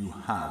evidence would you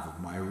have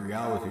of my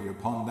reality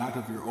upon that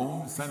of your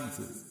own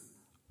senses?"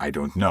 "I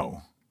don't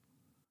know."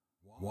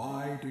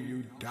 "Why do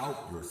you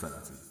doubt your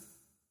senses?"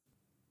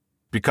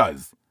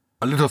 "Because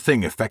a little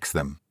thing affects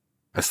them.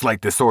 A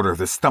slight disorder of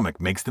the stomach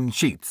makes them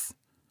cheats.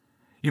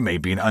 You may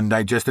be an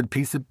undigested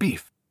piece of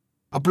beef,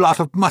 a blot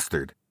of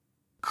mustard,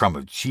 a crumb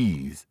of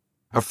cheese,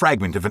 a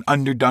fragment of an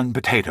underdone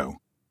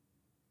potato.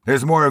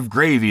 There's more of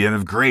gravy than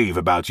of grave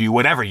about you,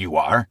 whatever you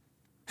are."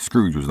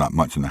 Scrooge was not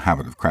much in the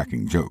habit of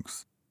cracking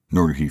jokes,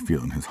 nor did he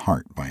feel in his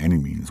heart by any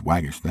means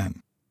waggish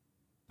then.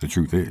 The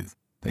truth is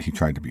that he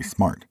tried to be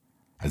smart,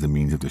 as a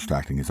means of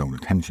distracting his own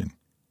attention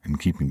and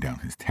keeping down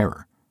his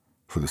terror,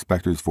 for the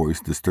spectre's voice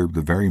disturbed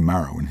the very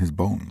marrow in his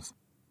bones.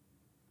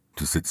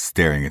 To sit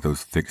staring at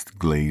those fixed,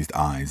 glazed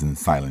eyes in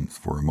silence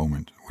for a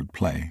moment would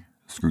play,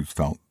 Scrooge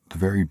felt, the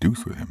very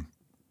deuce with him.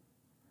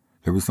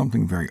 There was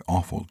something very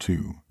awful,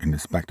 too, in the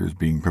spectre's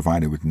being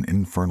provided with an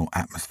infernal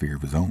atmosphere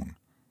of his own.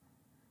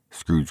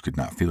 Scrooge could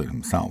not feel it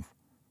himself,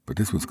 but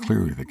this was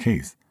clearly the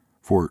case,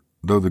 for,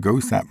 though the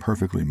ghost sat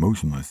perfectly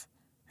motionless,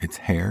 its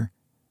hair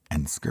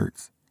and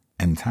skirts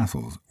and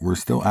tassels were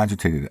still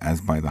agitated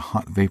as by the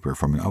hot vapor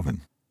from an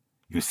oven.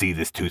 "You see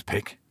this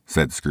toothpick?"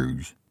 said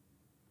Scrooge,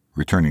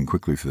 returning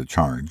quickly to the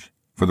charge,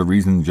 for the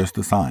reason just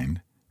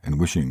assigned, and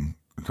wishing,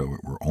 though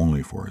it were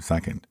only for a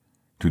second,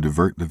 to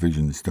divert the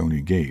vision's stony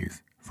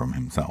gaze from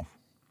himself.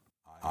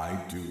 "I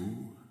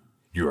do."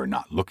 "You are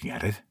not looking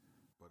at it."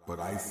 "But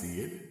I see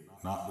it,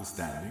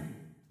 notwithstanding."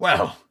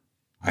 "Well,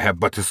 I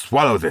have but to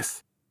swallow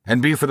this, and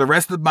be for the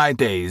rest of my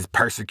days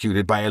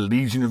persecuted by a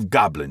legion of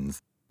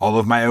goblins, all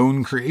of my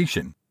own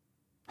creation.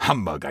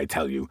 Humbug, I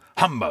tell you,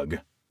 humbug!"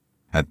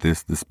 At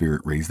this the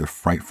spirit raised a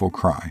frightful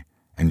cry,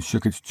 and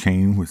shook its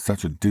chain with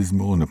such a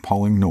dismal and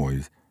appalling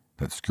noise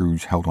that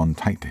Scrooge held on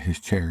tight to his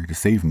chair to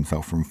save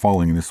himself from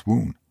falling in a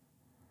swoon.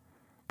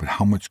 But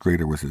how much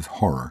greater was his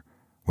horror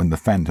when the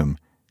phantom,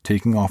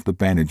 taking off the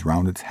bandage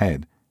round its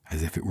head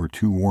as if it were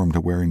too warm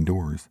to wear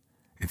indoors,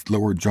 its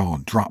lower jaw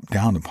dropped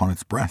down upon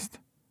its breast.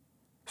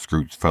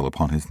 Scrooge fell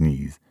upon his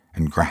knees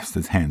and grasped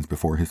his hands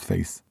before his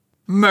face.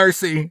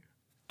 "Mercy!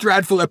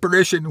 Dreadful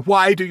apparition,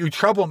 why do you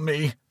trouble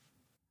me?"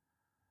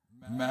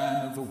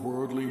 "Man of the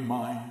worldly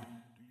mind,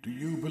 do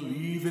you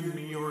believe in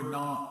me or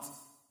not?"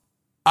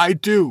 "I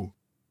do.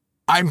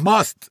 I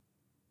must.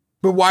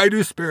 But why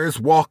do spirits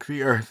walk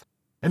the earth?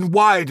 And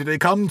why do they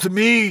come to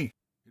me?"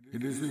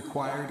 "It is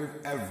required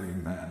of every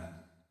man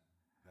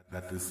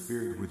that the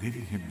spirit within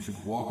him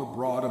should walk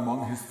abroad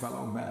among his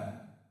fellow men,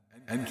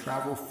 and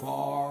travel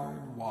far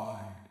and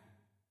wide.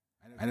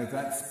 And if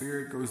that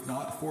spirit goes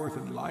not forth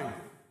in life,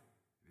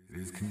 it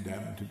is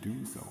condemned to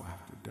do so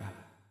after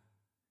death.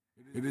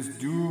 It is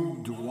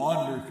doomed to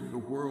wander through the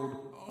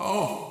world.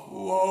 Oh,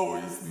 woe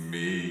is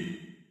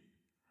me!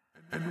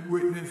 And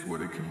witness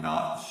what it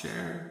cannot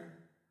share,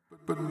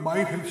 but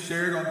might have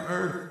shared on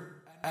earth,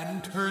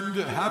 and turned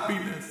to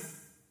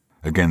happiness."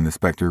 Again the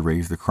spectre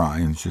raised a cry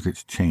and shook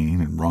its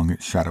chain and wrung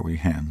its shadowy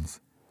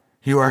hands.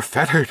 "You are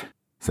fettered,"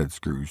 said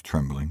Scrooge,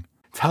 trembling.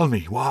 "Tell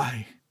me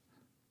why."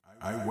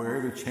 "I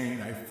wear the chain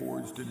I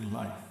forged in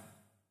life.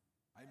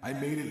 I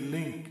made it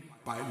link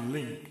by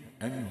link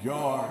and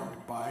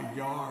yard by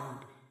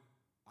yard.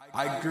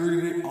 I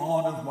girded it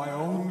on of my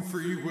own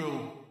free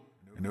will,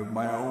 and of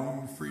my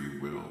own free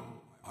will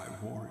I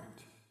wore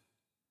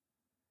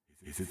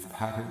it. Is its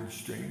pattern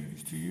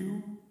strange to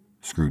you?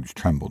 Scrooge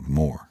trembled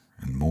more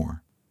and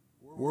more.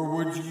 Or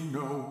would you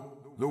know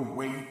the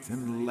weight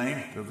and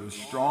length of the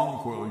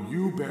strong coil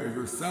you bear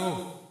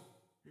yourself?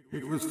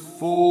 It was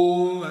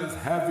full as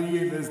heavy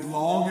and as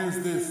long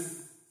as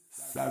this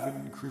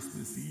 7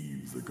 Christmas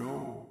Eves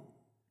ago.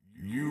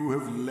 You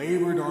have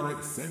labored on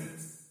it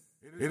since.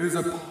 It is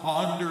a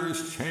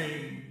ponderous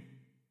chain.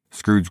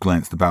 Scrooge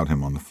glanced about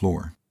him on the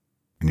floor,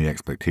 in the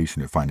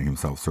expectation of finding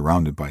himself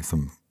surrounded by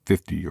some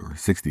 50 or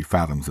 60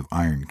 fathoms of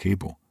iron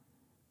cable,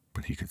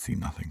 but he could see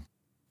nothing.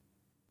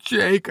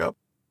 Jacob!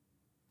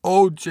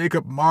 Oh,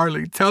 Jacob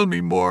Marley, tell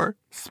me more.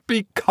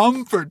 Speak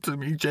comfort to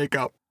me,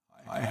 Jacob.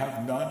 I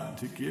have none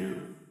to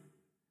give.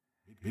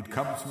 It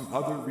comes from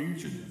other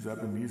regions,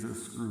 Ebenezer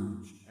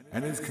Scrooge,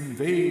 and is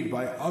conveyed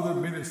by other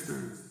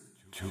ministers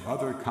to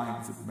other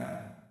kinds of men.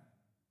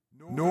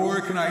 Nor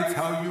can I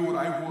tell you what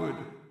I would.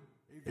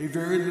 A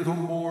very little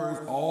more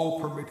is all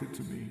permitted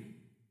to me.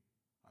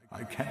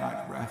 I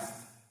cannot rest.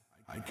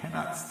 I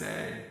cannot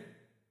stay.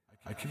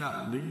 I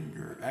cannot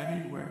linger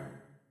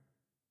anywhere.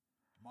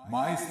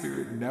 My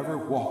spirit never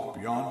walked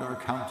beyond our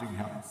counting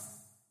house.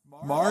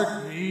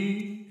 Mark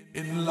me,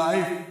 in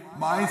life,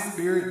 my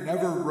spirit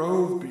never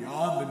rose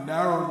beyond the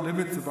narrow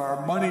limits of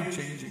our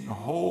money-changing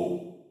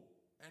hole,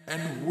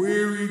 and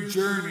weary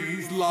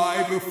journeys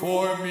lie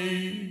before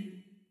me.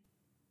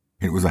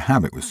 It was a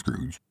habit with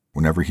Scrooge,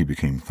 whenever he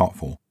became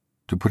thoughtful,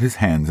 to put his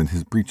hands in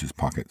his breeches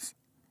pockets.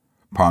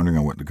 Pondering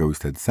on what the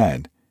ghost had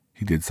said,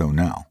 he did so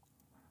now,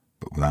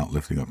 but without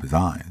lifting up his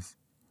eyes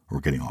or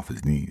getting off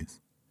his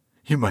knees.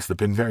 You must have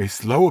been very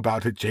slow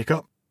about it,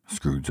 Jacob,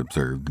 Scrooge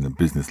observed in a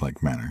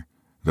businesslike manner,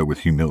 though with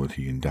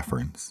humility and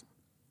deference.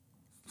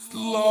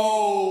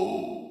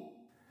 Slow!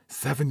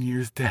 7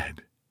 years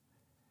dead,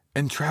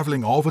 and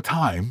traveling all the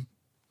time?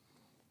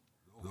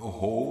 The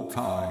whole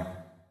time.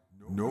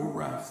 No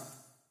rest,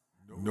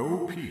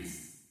 no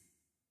peace.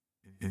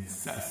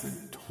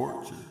 Incessant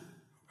torture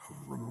of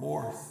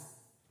remorse.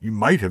 You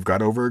might have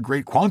got over a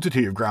great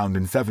quantity of ground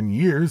in 7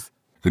 years.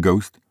 The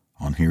ghost,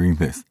 on hearing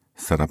this,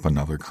 set up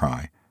another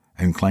cry,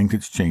 and clanked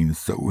its chains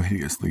so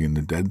hideously in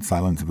the dead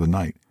silence of the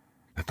night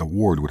that the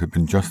ward would have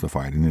been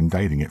justified in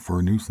indicting it for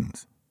a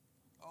nuisance.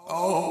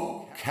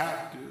 Oh,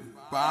 captive,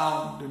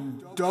 bound,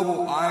 and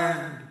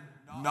double-ironed,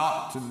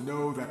 not to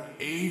know that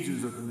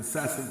ages of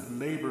incessant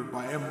labor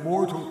by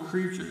immortal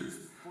creatures,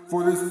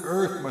 for this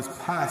earth must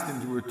pass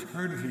into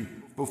eternity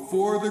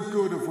before the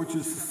good of which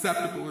is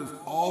susceptible is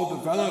all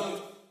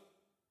developed.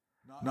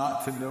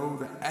 Not to know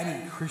that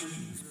any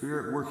Christian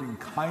spirit working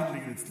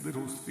kindly in its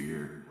little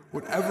sphere,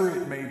 whatever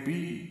it may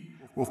be,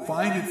 will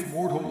find its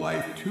mortal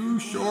life too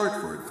short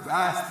for its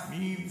vast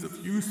means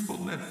of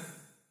usefulness.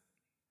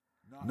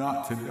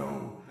 Not to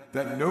know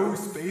that no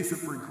space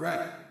of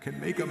regret can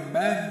make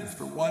amends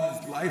for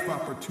one's life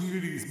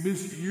opportunities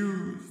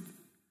misused.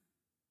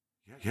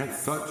 Yet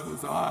such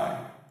was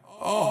I.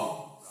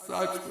 Oh,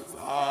 such was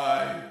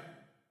I.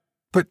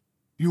 But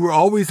you were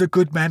always a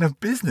good man of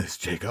business,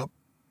 Jacob,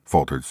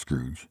 faltered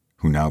Scrooge,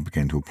 who now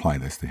began to apply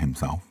this to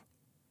himself.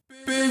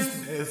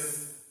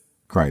 Business!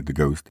 Cried the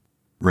ghost,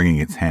 wringing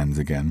its hands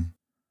again.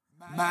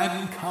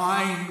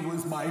 Mankind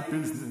was my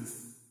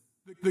business.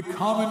 The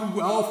common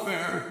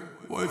welfare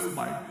was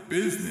my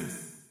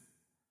business.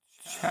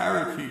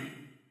 Charity,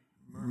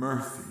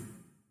 mercy,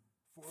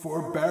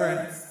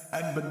 forbearance,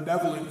 and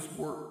benevolence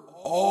were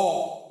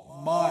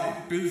all my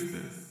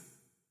business.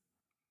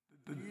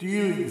 The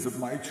dealings of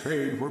my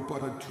trade were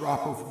but a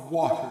drop of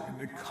water in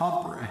the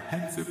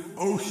comprehensive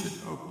ocean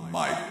of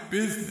my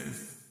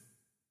business.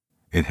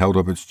 It held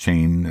up its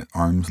chain at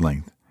arm's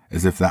length,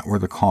 as if that were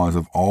the cause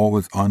of all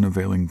its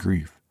unavailing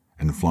grief,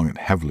 and flung it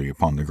heavily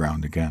upon the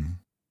ground again.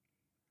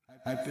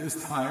 At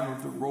this time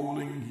of the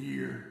rolling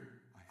year,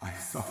 I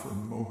suffer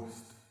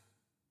most.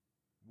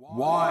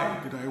 Why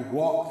did I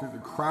walk through the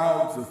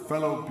crowds of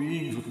fellow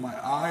beings with my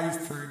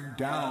eyes turned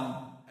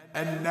down,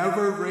 and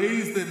never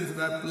raise them to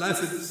that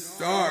blessed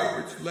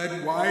star which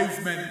led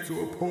wise men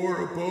to a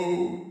poor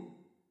abode?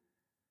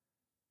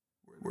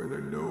 Were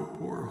there no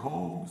poor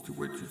homes to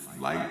which its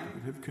light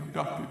would have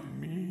conducted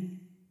me?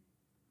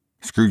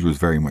 Scrooge was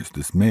very much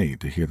dismayed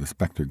to hear the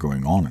spectre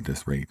going on at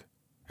this rate,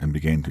 and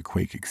began to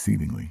quake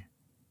exceedingly.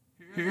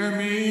 Hear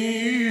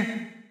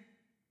me!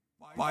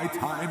 My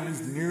time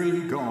is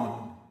nearly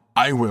gone.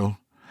 I will,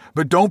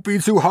 but don't be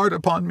too hard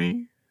upon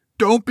me.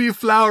 Don't be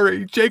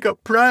flowery, Jacob,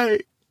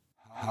 pray.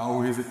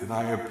 How is it that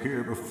I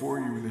appear before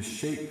you in the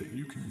shape that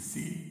you can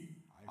see?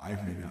 I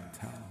may not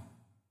tell.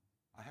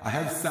 I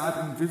have sat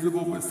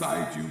invisible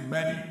beside you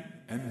many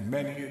and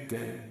many a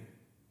day.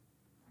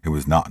 It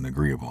was not an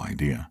agreeable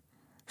idea.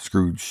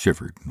 Scrooge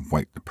shivered and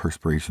wiped the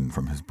perspiration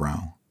from his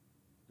brow.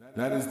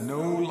 That is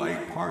no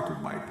light part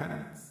of my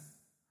penance.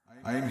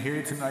 I am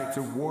here tonight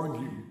to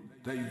warn you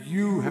that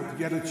you have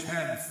yet a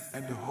chance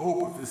and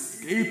hope of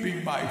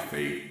escaping my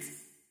fate.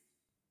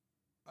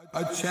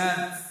 A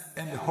chance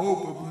and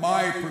hope of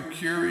my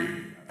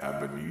procuring,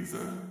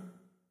 Ebenezer.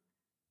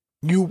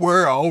 You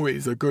were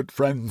always a good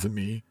friend to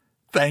me.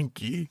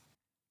 Thank ye.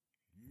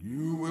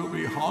 You will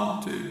be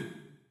haunted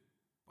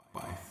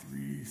by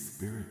 3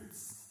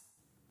 spirits.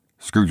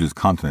 Scrooge's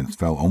countenance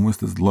fell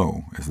almost as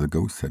low as the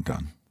ghost had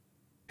done.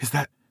 Is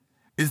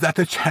that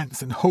the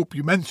chance and hope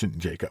you mentioned,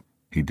 Jacob?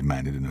 He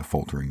demanded in a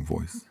faltering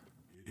voice.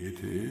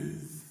 It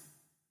is.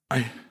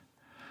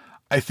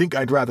 I think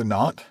I'd rather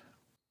not.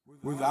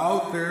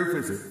 Without their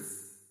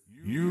visits,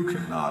 you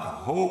cannot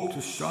hope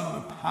to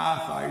shun the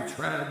path I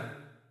tread.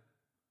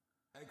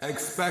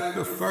 Expect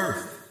the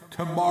first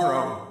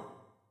tomorrow,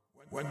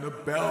 when the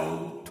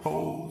bell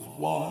tolls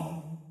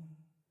 1.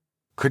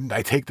 Couldn't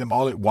I take them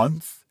all at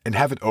once and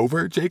have it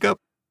over, Jacob?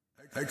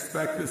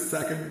 Expect the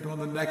second on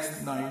the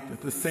next night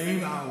at the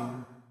same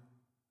hour.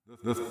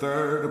 The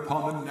third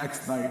upon the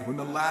next night when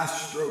the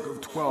last stroke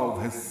of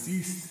 12 has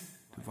ceased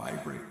to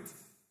vibrate.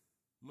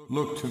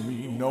 Look to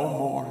me no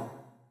more,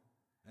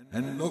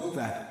 and look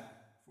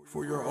that,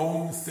 for your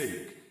own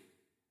sake,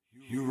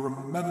 you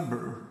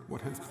remember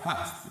what has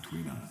passed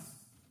between us.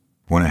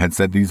 When it had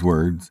said these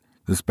words,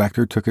 the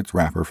spectre took its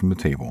wrapper from the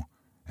table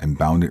and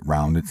bound it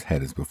round its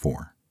head as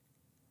before.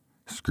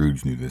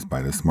 Scrooge knew this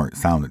by the smart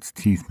sound its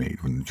teeth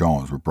made when the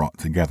jaws were brought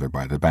together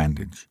by the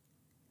bandage.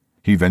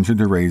 He ventured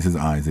to raise his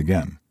eyes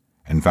again,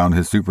 and found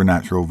his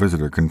supernatural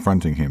visitor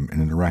confronting him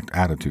in an erect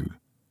attitude,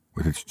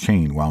 with its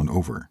chain wound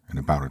over and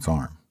about its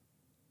arm.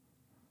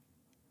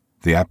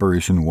 The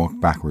apparition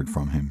walked backward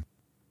from him,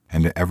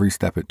 and at every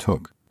step it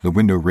took, the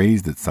window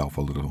raised itself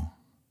a little,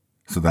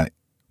 so that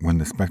when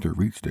the spectre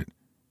reached it,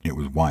 it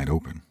was wide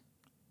open.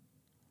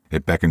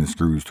 It beckoned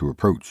Scrooge to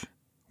approach,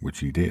 which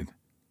he did.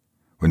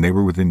 When they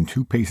were within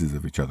 2 paces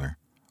of each other,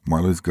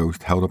 Marley's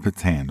ghost held up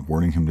its hand,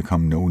 warning him to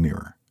come no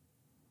nearer.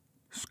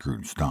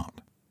 Scrooge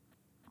stopped,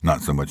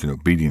 not so much in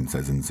obedience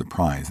as in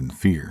surprise and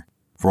fear,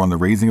 for on the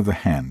raising of the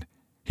hand,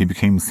 he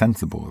became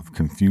sensible of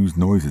confused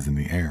noises in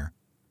the air,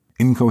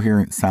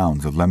 incoherent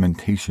sounds of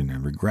lamentation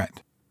and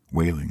regret,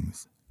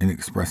 wailings,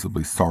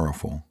 inexpressibly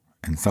sorrowful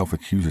and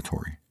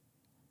self-accusatory.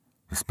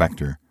 The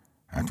spectre,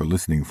 after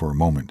listening for a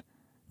moment,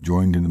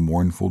 joined in the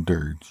mournful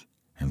dirge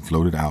and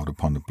floated out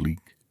upon the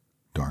bleak,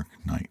 dark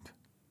night.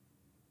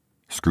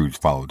 Scrooge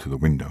followed to the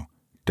window,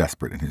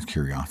 desperate in his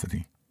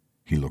curiosity.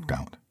 He looked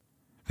out.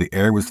 The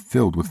air was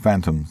filled with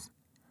phantoms,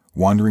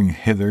 wandering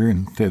hither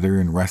and thither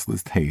in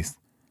restless haste,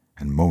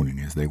 and moaning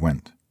as they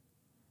went.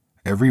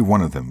 Every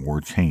one of them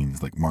wore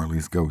chains like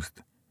Marley's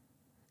ghost.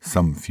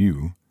 Some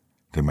few,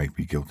 they might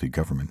be guilty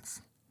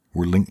governments,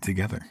 were linked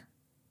together.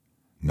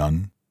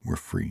 None were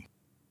free.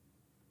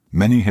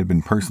 Many had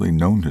been personally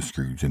known to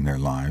Scrooge in their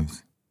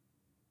lives.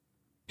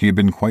 He had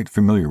been quite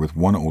familiar with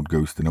one old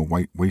ghost in a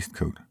white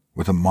waistcoat,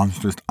 with a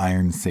monstrous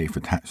iron safe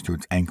attached to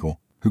its ankle,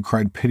 who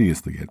cried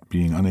piteously at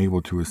being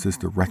unable to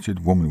assist a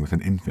wretched woman with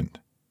an infant,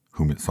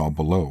 whom it saw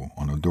below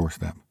on a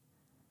doorstep.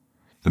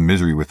 The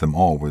misery with them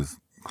all was,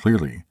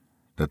 clearly,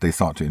 that they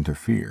sought to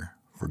interfere,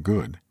 for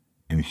good,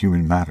 in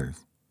human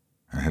matters,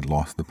 and had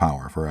lost the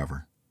power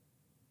forever.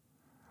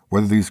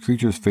 Whether these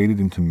creatures faded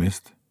into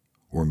mist,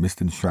 or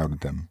mist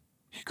enshrouded them,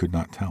 he could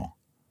not tell.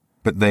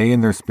 But they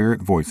and their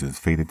spirit voices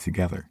faded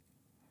together,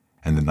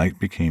 and the night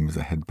became as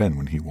it had been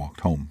when he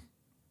walked home.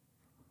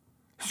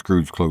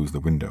 Scrooge closed the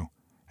window,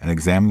 and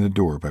examined the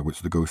door by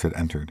which the ghost had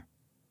entered.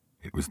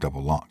 It was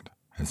double-locked,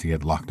 as he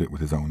had locked it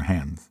with his own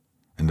hands,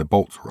 and the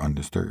bolts were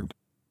undisturbed.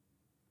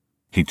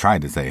 He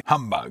tried to say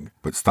 "humbug,"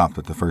 but stopped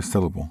at the first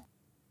syllable,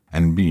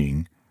 and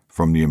being,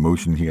 from the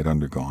emotion he had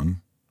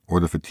undergone,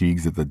 or the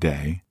fatigues of the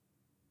day,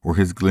 or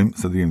his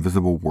glimpse of the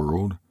invisible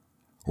world,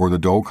 or the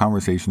dull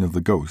conversation of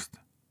the ghost,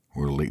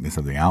 or the lateness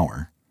of the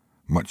hour,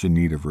 much in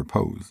need of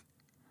repose,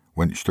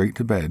 went straight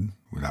to bed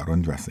without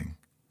undressing,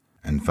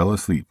 and fell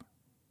asleep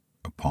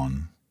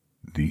upon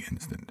the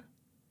instant.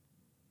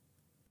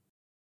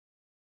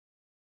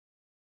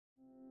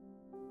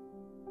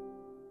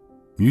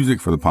 Music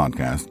for the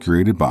podcast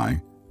created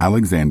by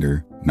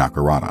Alexander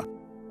Nakarada.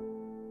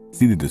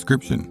 See the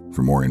description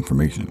for more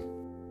information.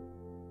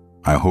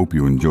 I hope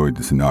you enjoyed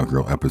this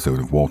inaugural episode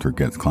of Walter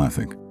Gets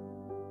Classic.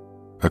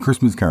 A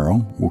Christmas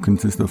Carol will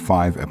consist of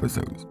 5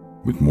 episodes,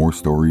 with more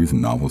stories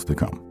and novels to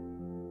come.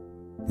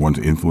 Want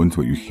to influence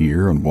what you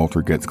hear on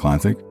Walter Gets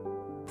Classic?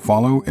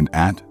 Follow and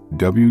at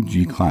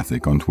WG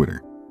Classic on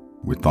Twitter,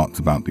 with thoughts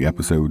about the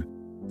episode,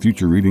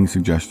 future reading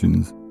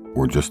suggestions,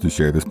 or just to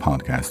share this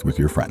podcast with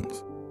your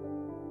friends.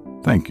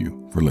 Thank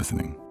you for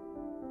listening.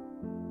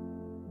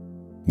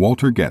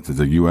 Walter Getz is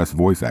a U.S.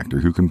 voice actor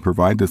who can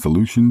provide the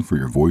solution for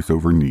your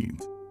voiceover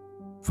needs.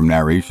 From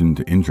narration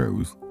to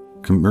intros,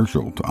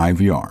 commercial to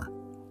IVR,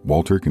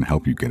 Walter can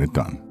help you get it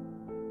done.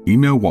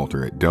 Email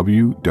Walter at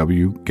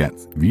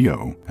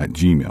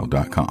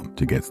www.getsvo@gmail.com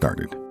to get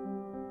started.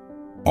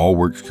 All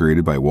works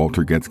created by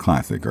Walter Gets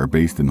Classic are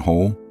based in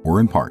whole or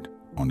in part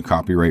on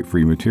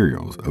copyright-free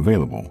materials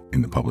available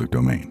in the public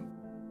domain.